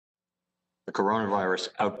The coronavirus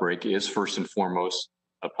outbreak is first and foremost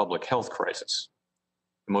a public health crisis.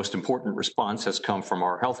 The most important response has come from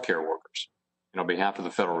our healthcare workers. And on behalf of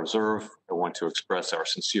the Federal Reserve, I want to express our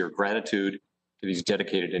sincere gratitude to these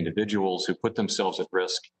dedicated individuals who put themselves at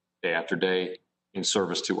risk day after day in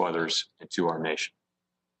service to others and to our nation.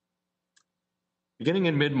 Beginning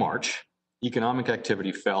in mid-March, economic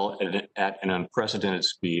activity fell at an unprecedented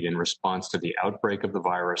speed in response to the outbreak of the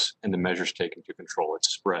virus and the measures taken to control its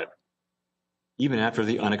spread. Even after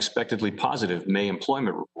the unexpectedly positive May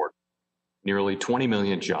employment report, nearly 20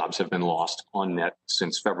 million jobs have been lost on net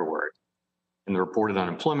since February, and the reported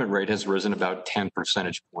unemployment rate has risen about 10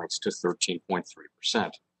 percentage points to 13.3%.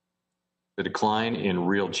 The decline in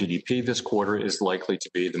real GDP this quarter is likely to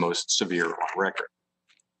be the most severe on record.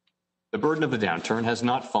 The burden of the downturn has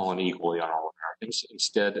not fallen equally on all Americans.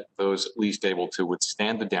 Instead, those least able to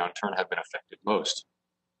withstand the downturn have been affected most.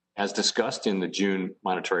 As discussed in the June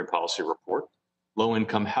monetary policy report,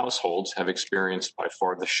 low-income households have experienced by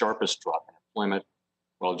far the sharpest drop in employment,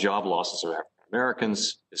 while job losses of African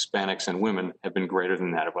Americans, Hispanics, and women have been greater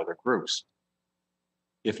than that of other groups.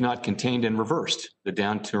 If not contained and reversed, the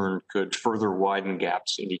downturn could further widen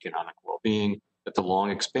gaps in economic well-being that the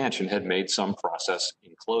long expansion had made some progress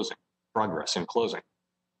in closing.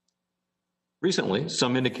 Recently,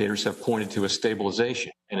 some indicators have pointed to a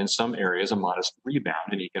stabilization and in some areas a modest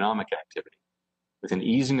rebound in economic activity. With an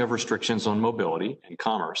easing of restrictions on mobility and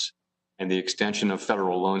commerce and the extension of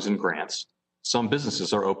federal loans and grants, some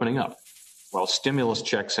businesses are opening up, while stimulus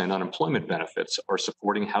checks and unemployment benefits are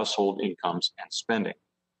supporting household incomes and spending.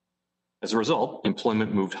 As a result,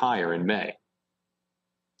 employment moved higher in May.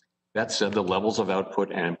 That said, the levels of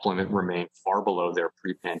output and employment remain far below their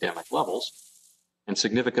pre-pandemic levels, and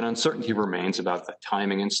significant uncertainty remains about the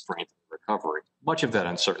timing and strength of the recovery. Much of that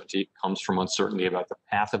uncertainty comes from uncertainty about the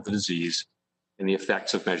path of the disease and the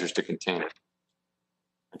effects of measures to contain it.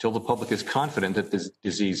 Until the public is confident that this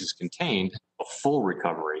disease is contained, a full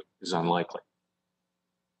recovery is unlikely.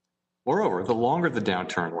 Moreover, the longer the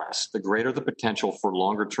downturn lasts, the greater the potential for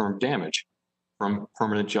longer-term damage from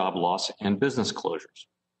permanent job loss and business closures.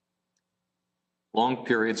 Long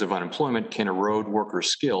periods of unemployment can erode workers'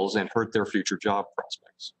 skills and hurt their future job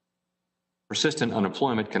prospects. Persistent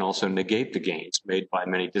unemployment can also negate the gains made by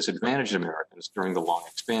many disadvantaged Americans during the long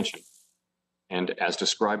expansion, and as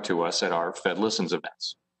described to us at our Fed Listens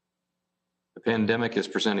events. The pandemic is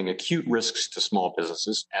presenting acute risks to small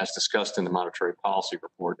businesses, as discussed in the monetary policy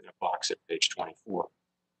report in a box at page 24.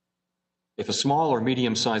 If a small or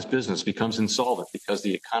medium-sized business becomes insolvent because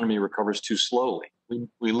the economy recovers too slowly,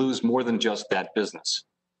 we lose more than just that business.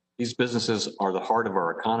 These businesses are the heart of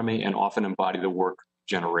our economy and often embody the work of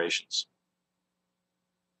generations.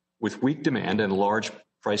 With weak demand and large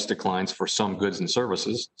price declines for some goods and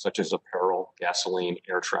services, such as apparel, gasoline,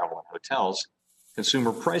 air travel, and hotels,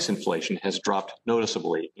 consumer price inflation has dropped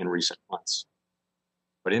noticeably in recent months.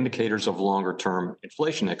 But indicators of longer-term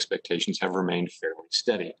inflation expectations have remained fairly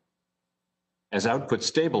steady. As output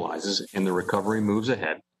stabilizes and the recovery moves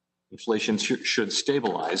ahead, inflation should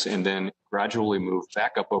stabilize and then gradually move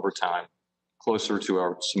back up over time, closer to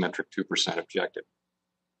our symmetric 2% objective.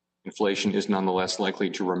 Inflation is nonetheless likely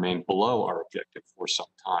to remain below our objective for some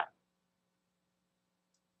time.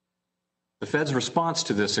 The Fed's response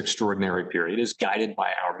to this extraordinary period is guided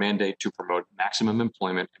by our mandate to promote maximum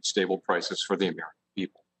employment and stable prices for the American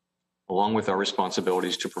people, along with our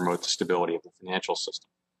responsibilities to promote the stability of the financial system.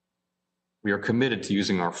 We are committed to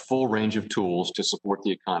using our full range of tools to support the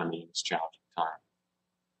economy in this challenging time.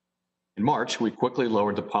 In March, we quickly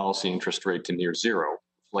lowered the policy interest rate to near zero,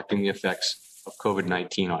 reflecting the effects of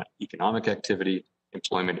COVID-19 on economic activity,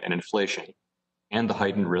 employment, and inflation, and the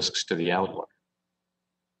heightened risks to the outlook.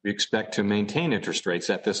 We expect to maintain interest rates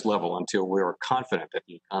at this level until we are confident that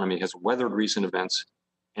the economy has weathered recent events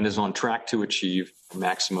and is on track to achieve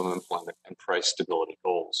maximum employment and price stability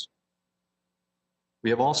goals. We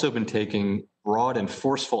have also been taking broad and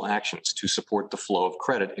forceful actions to support the flow of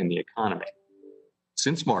credit in the economy.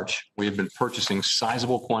 Since March, we have been purchasing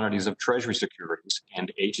sizable quantities of Treasury securities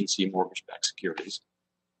and agency mortgage-backed securities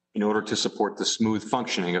in order to support the smooth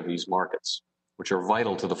functioning of these markets, which are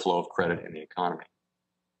vital to the flow of credit in the economy.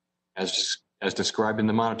 As described in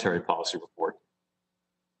the monetary policy report,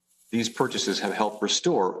 these purchases have helped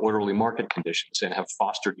restore orderly market conditions and have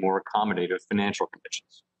fostered more accommodative financial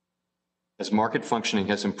conditions. As market functioning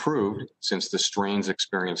has improved since the strains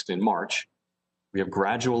experienced in March, we have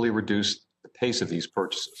gradually reduced the pace of these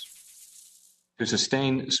purchases. To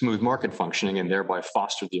sustain smooth market functioning and thereby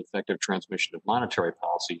foster the effective transmission of monetary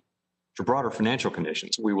policy to broader financial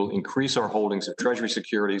conditions, we will increase our holdings of Treasury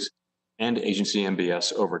securities and agency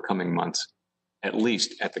MBS over coming months at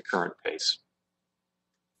least at the current pace.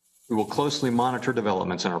 We will closely monitor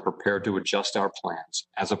developments and are prepared to adjust our plans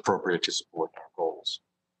as appropriate to support our goals.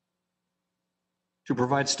 To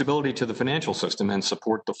provide stability to the financial system and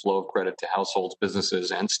support the flow of credit to households,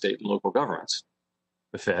 businesses, and state and local governments,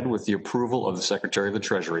 the Fed, with the approval of the Secretary of the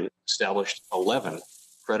Treasury, established 11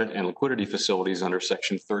 credit and liquidity facilities under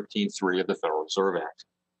Section 13.3 of the Federal Reserve Act.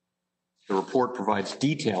 The report provides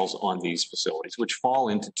details on these facilities, which fall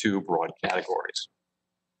into two broad categories: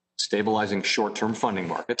 stabilizing short-term funding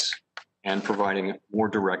markets and providing more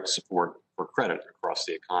direct support for credit across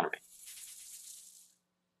the economy.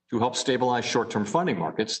 To help stabilize short-term funding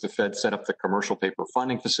markets, the Fed set up the Commercial Paper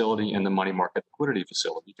Funding Facility and the Money Market Liquidity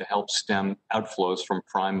Facility to help stem outflows from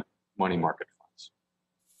prime money market funds.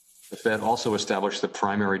 The Fed also established the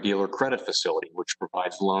Primary Dealer Credit Facility, which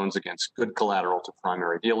provides loans against good collateral to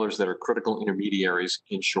primary dealers that are critical intermediaries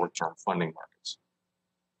in short-term funding markets.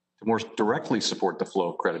 To more directly support the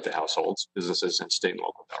flow of credit to households, businesses, and state and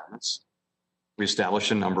local governments, we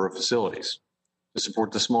established a number of facilities. To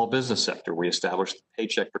support the small business sector, we established the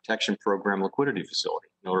Paycheck Protection Program Liquidity Facility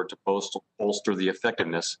in order to bolster the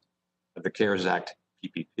effectiveness of the CARES Act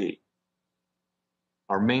PPP.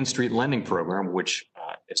 Our Main Street Lending Program, which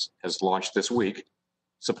has launched this week,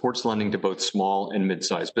 supports lending to both small and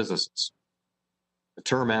mid-sized businesses. The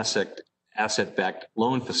Term Asset-Backed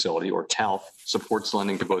Loan Facility, or TALF, supports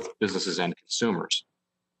lending to both businesses and consumers.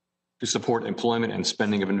 To support employment and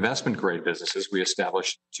spending of investment-grade businesses, we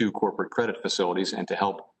established 2 corporate credit facilities, and to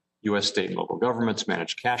help U.S. state and local governments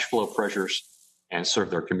manage cash flow pressures and serve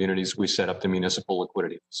their communities, we set up the Municipal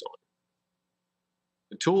Liquidity Facility.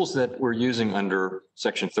 The tools that we're using under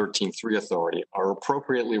Section 13.3 authority are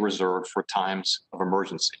appropriately reserved for times of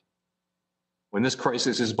emergency. When this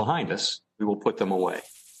crisis is behind us, we will put them away.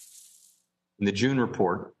 In the June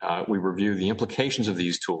report, we review the implications of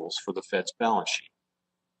these tools for the Fed's balance sheet.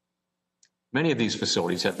 Many of these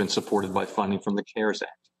facilities have been supported by funding from the CARES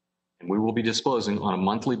Act, and we will be disclosing on a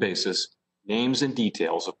monthly basis names and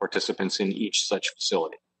details of participants in each such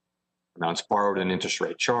facility, amounts borrowed and interest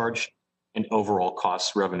rate charged, and overall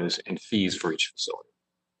costs, revenues, and fees for each facility.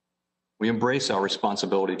 We embrace our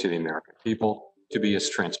responsibility to the American people to be as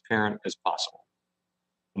transparent as possible.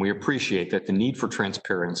 And we appreciate that the need for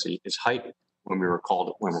transparency is heightened when we're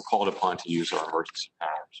called upon to use our emergency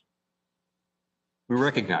powers. We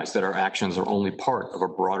recognize that our actions are only part of a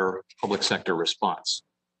broader public sector response.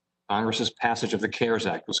 Congress's passage of the CARES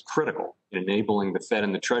Act was critical in enabling the Fed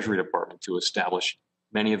and the Treasury Department to establish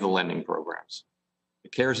many of the lending programs. The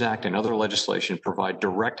CARES Act and other legislation provide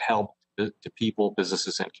direct help to people,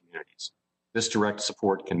 businesses, and communities. This direct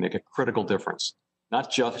support can make a critical difference, not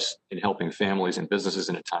just in helping families and businesses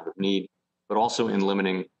in a time of need, but also in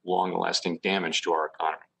limiting long-lasting damage to our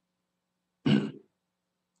economy.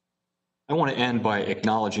 I want to end by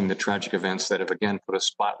acknowledging the tragic events that have again put a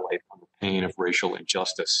spotlight on the pain of racial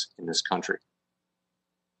injustice in this country.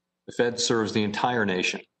 The Fed serves the entire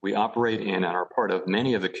nation. We operate in and are part of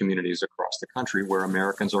many of the communities across the country where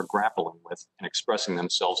Americans are grappling with and expressing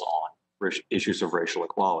themselves on issues of racial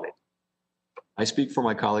equality. I speak for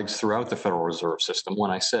my colleagues throughout the Federal Reserve System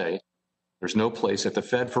when I say there's no place at the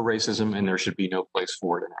Fed for racism, and there should be no place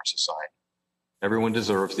for it in our society. Everyone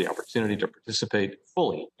deserves the opportunity to participate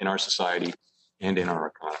fully in our society and in our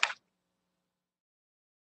economy.